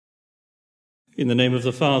In the name of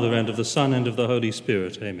the Father, and of the Son, and of the Holy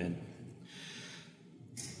Spirit. Amen.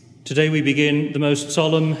 Today we begin the most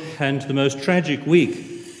solemn and the most tragic week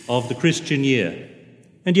of the Christian year.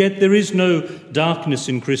 And yet there is no darkness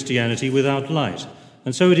in Christianity without light.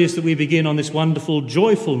 And so it is that we begin on this wonderful,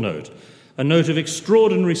 joyful note, a note of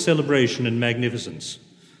extraordinary celebration and magnificence.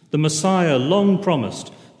 The Messiah, long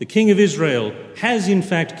promised, the King of Israel, has in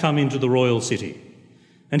fact come into the royal city.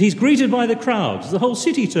 And he's greeted by the crowds. The whole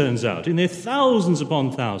city turns out in their thousands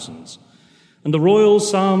upon thousands. And the royal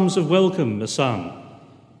psalms of welcome are sung.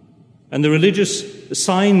 And the religious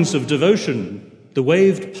signs of devotion, the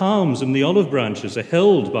waved palms and the olive branches, are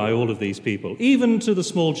held by all of these people, even to the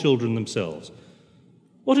small children themselves.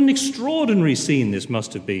 What an extraordinary scene this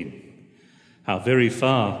must have been. How very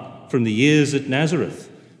far from the years at Nazareth,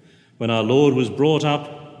 when our Lord was brought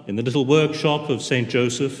up in the little workshop of St.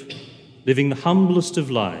 Joseph, living the humblest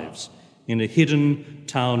of lives in a hidden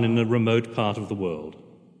town in a remote part of the world.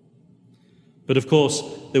 But of course,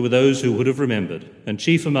 there were those who would have remembered, and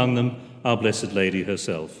chief among them, our Blessed Lady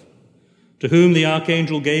herself, to whom the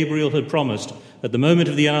Archangel Gabriel had promised at the moment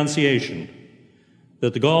of the Annunciation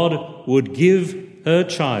that the God would give her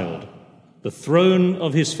child the throne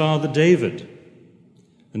of his father David,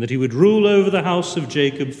 and that he would rule over the house of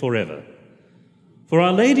Jacob forever. For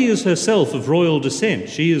Our Lady is herself of royal descent.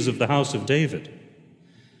 She is of the house of David.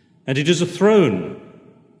 And it is a throne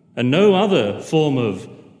and no other form of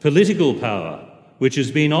political power which has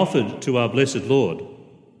been offered to our blessed Lord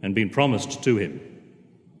and been promised to him.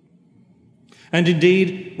 And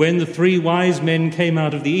indeed, when the 3 wise men came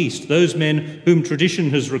out of the east, those men whom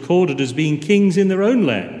tradition has recorded as being kings in their own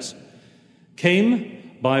lands,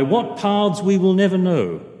 came by what paths we will never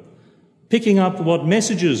know, picking up what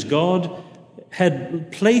messages God had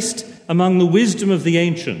placed among the wisdom of the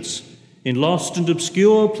ancients in lost and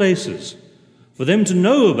obscure places, for them to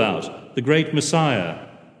know about the great Messiah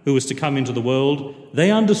who was to come into the world. They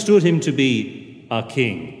understood him to be our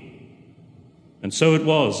King. And so it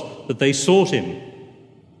was that they sought him.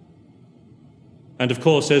 And of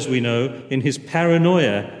course, as we know, in his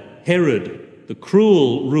paranoia, Herod, the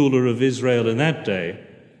cruel ruler of Israel in that day,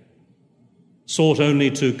 sought only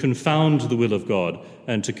to confound the will of God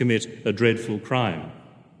and to commit a dreadful crime.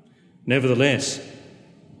 Nevertheless,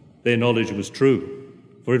 their knowledge was true,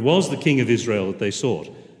 for it was the King of Israel that they sought.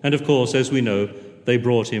 And of course, as we know, they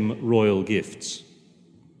brought him royal gifts.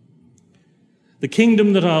 The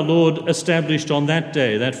kingdom that our Lord established on that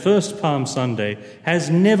day, that first Palm Sunday, has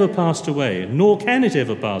never passed away, nor can it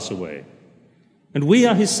ever pass away. And we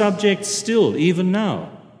are his subjects still, even now.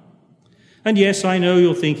 And yes, I know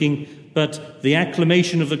you're thinking, but the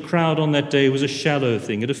acclamation of the crowd on that day was a shallow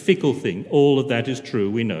thing and a fickle thing. All of that is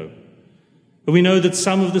true, we know. But we know that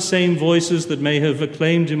some of the same voices that may have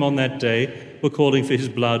acclaimed him on that day were calling for his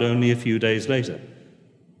blood only a few days later.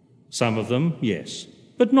 Some of them, yes,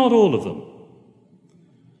 but not all of them.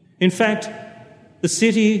 In fact, the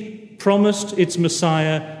city promised its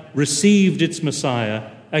Messiah, received its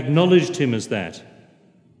Messiah, acknowledged him as that.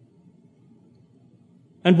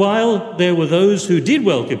 And while there were those who did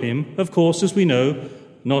welcome him, of course, as we know,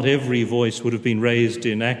 not every voice would have been raised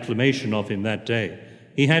in acclamation of him that day.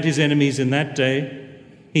 He had his enemies in that day.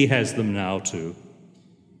 He has them now too.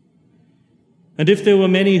 And if there were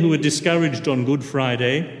many who were discouraged on Good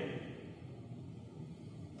Friday,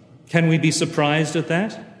 can we be surprised at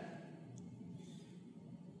that?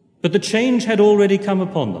 But the change had already come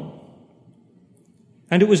upon them.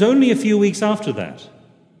 And it was only a few weeks after that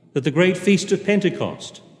the great feast of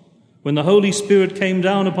Pentecost, when the Holy Spirit came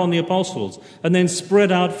down upon the apostles and then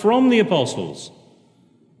spread out from the apostles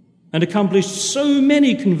and accomplished so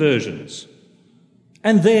many conversions.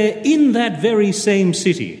 And there, in that very same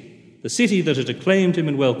city, the city that had acclaimed him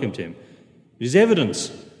and welcomed him, it is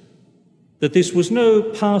evidence that this was no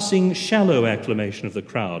passing shallow acclamation of the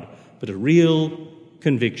crowd, but a real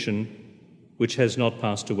conviction which has not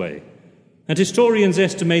passed away. And historians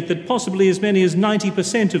estimate that possibly as many as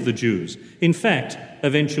 90% of the Jews, in fact,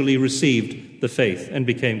 eventually received the faith and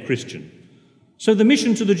became Christian. So the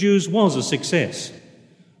mission to the Jews was a success.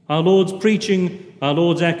 Our Lord's preaching, our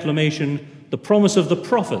Lord's acclamation, the promise of the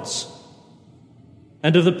prophets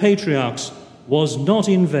and of the patriarchs was not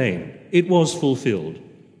in vain. It was fulfilled.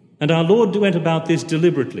 And our Lord went about this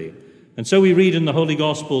deliberately. And so we read in the Holy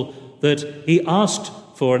Gospel that he asked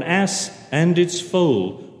for an ass and its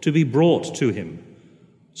foal to be brought to him,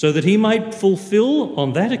 so that he might fulfill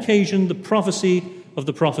on that occasion the prophecy of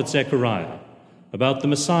the prophet Zechariah about the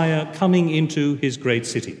Messiah coming into his great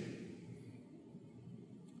city.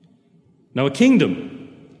 Now, a kingdom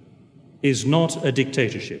is not a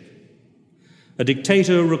dictatorship. A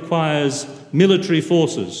dictator requires military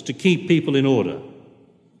forces to keep people in order.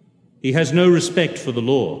 He has no respect for the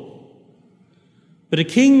law. But a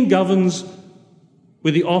king governs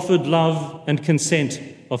with the offered love and consent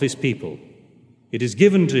of his people. It is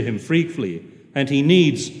given to him freely, and he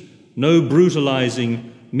needs no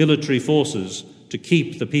brutalizing military forces to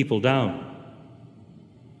keep the people down.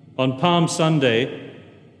 On Palm Sunday,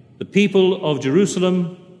 the people of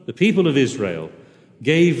Jerusalem, the people of Israel,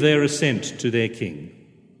 gave their assent to their king.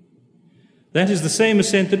 That is the same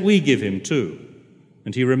assent that we give him too,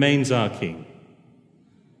 and he remains our king.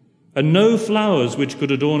 And no flowers which could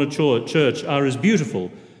adorn a church are as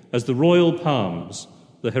beautiful as the royal palms,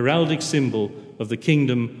 the heraldic symbol of the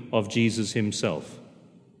kingdom of Jesus himself.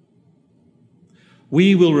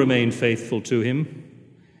 We will remain faithful to him,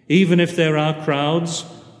 even if there are crowds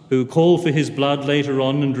who call for his blood later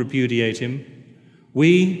on and repudiate him.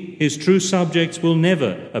 We, his true subjects, will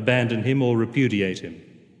never abandon him or repudiate him.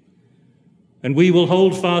 And we will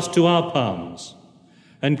hold fast to our palms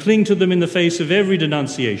and cling to them in the face of every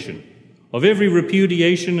denunciation, of every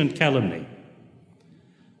repudiation and calumny.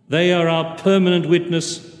 They are our permanent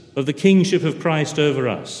witness of the kingship of Christ over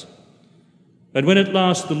us. And when at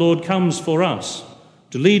last the Lord comes for us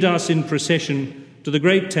to lead us in procession to the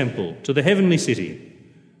great temple, to the heavenly city,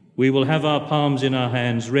 we will have our palms in our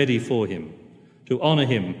hands ready for him, to honour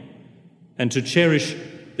him and to cherish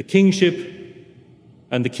the kingship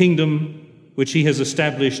and the kingdom which he has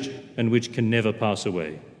established and which can never pass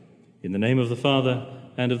away. In the name of the Father,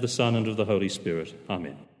 and of the Son, and of the Holy Spirit.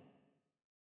 Amen.